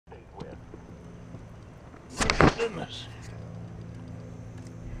goodness.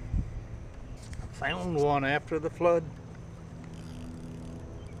 I found one after the flood.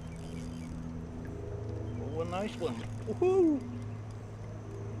 Oh, a nice one. Woohoo!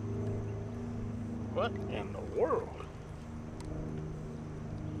 What in the world?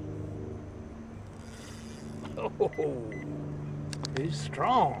 Oh, he's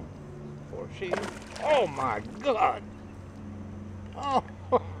strong. Or she. Oh my God! Oh,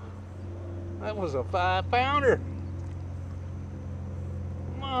 that was a 5-pounder.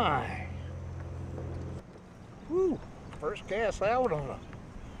 My. Woo! First cast out on a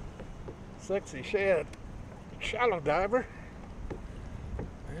sexy shad shallow diver,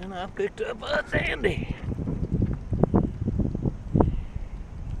 and I picked up a dandy.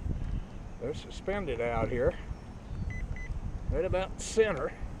 They're suspended out here, right about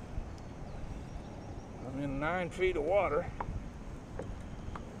center. I'm in 9 feet of water.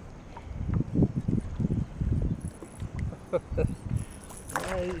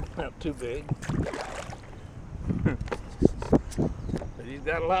 He's not too big, but he's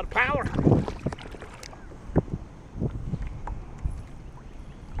got a lot of power.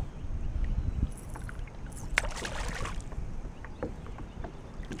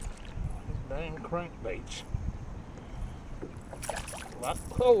 Dang crankbaits.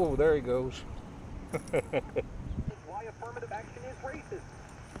 Oh, there he goes. Why affirmative action is racist.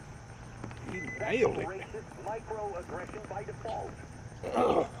 He nailed it. Racist microaggression by default.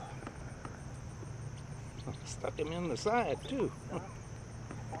 Oh. Stuck him in the side too.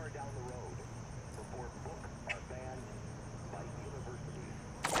 Far down the road before books are banned by universities.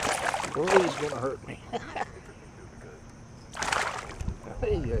 Oh, he's gonna hurt me.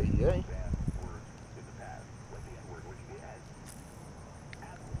 Hey, hey, hey.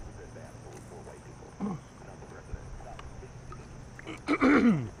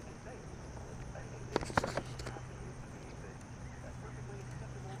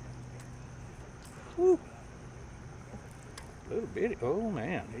 Woo. Little bitty. Oh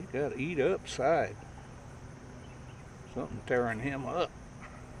man, he's got to eat up side. Something tearing him up.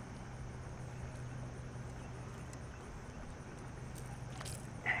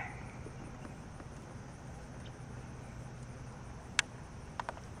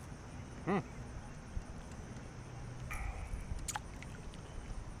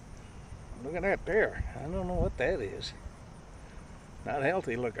 Look at that there. I don't know what that is. Not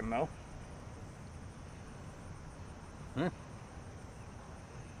healthy looking though. Huh?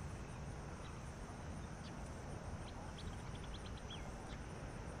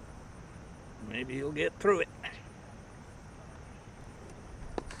 Maybe he'll get through it.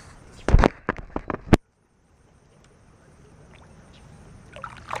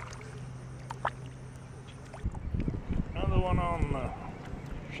 Another one on the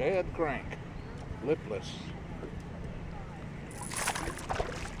shad crank, lipless.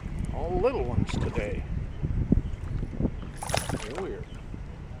 All little ones today. They're weird.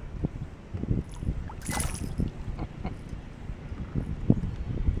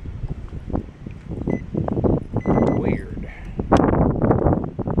 Weird.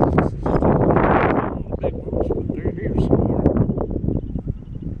 The big ones, but they're here somewhere.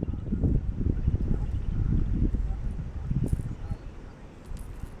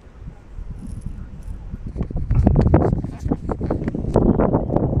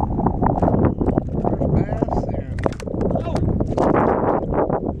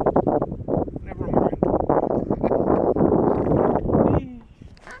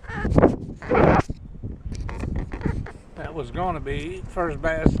 Was going to be first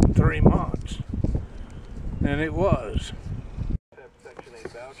bass in 3 months, and it was.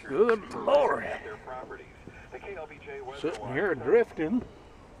 Good Lord. Sitting here drifting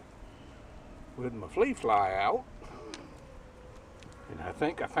with my flea fly out, and I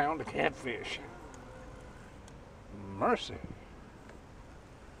think I found a catfish. Mercy.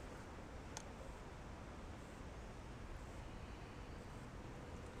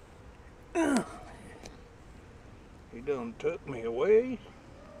 He done took me away.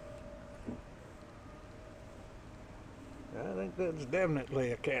 I think that's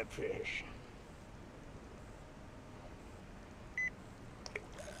definitely a catfish.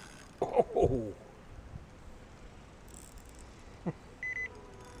 Oh!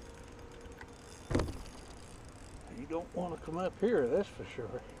 You don't want to come up here, that's for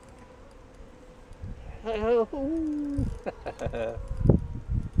sure. Oh!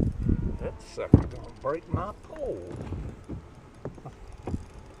 That sucker's gonna break my pole.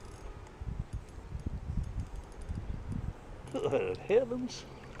 Good heavens.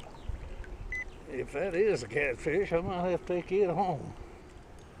 If that is a catfish, I might have to take it home.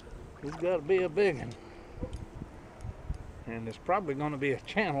 He's got to be a big one. And it's probably going to be a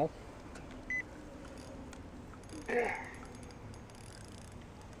channel.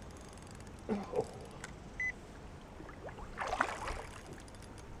 Oh.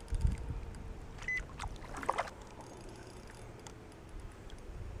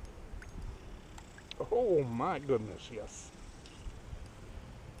 Oh my goodness, yes.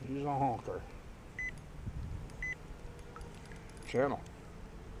 He's a honker. Channel.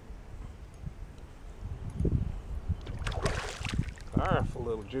 Powerful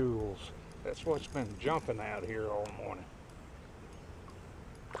little jewels. That's what's been jumping out here all morning.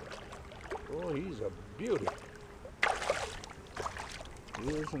 Oh, he's a beauty. He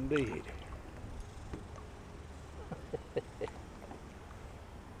is indeed.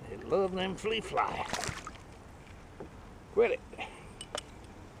 They love them flea fly. Quit it.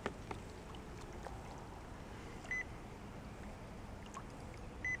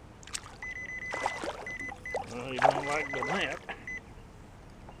 Well, you don't like the net.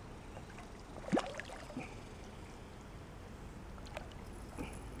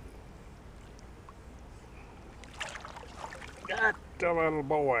 Got the little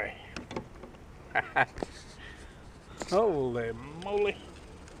boy. Holy moly.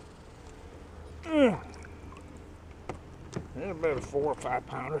 That's about a 4 or 5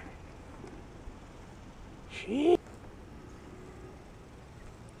 pounder. Shit.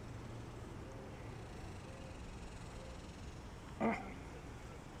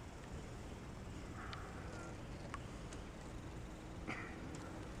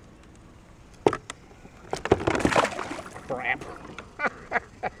 Crap.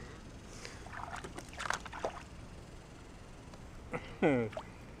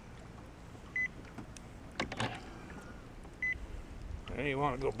 Now you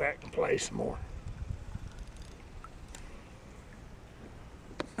want to go back and play some more.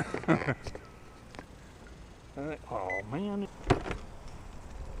 Oh man.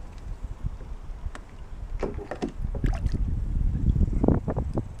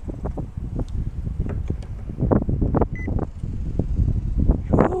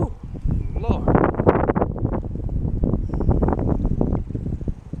 Whew, Lord.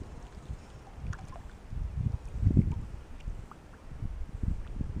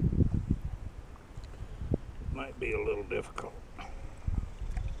 Might be a little difficult.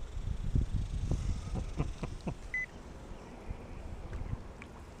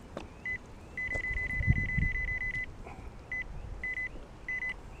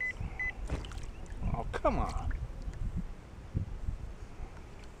 Oh, come on.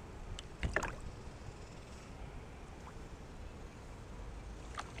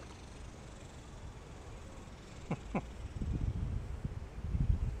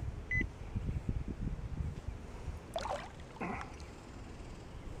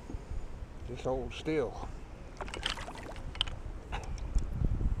 Just hold still.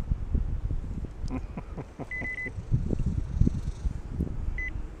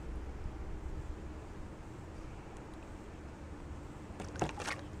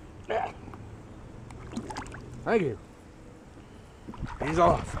 Thank you. He's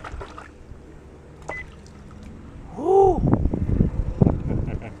off. Woo!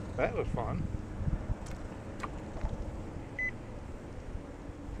 That was fun.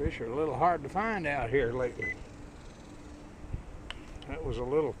 Fish are a little hard to find out here lately. That was a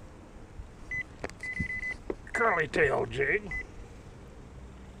little curly tail jig.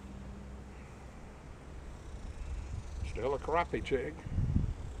 Still a crappie jig.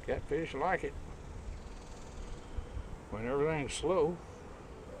 Catfish like it. When everything's slow,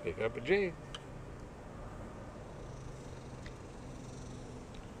 pick up a jig.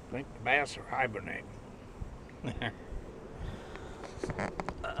 I think the bass are hibernating.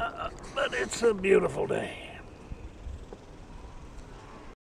 But it's a beautiful day.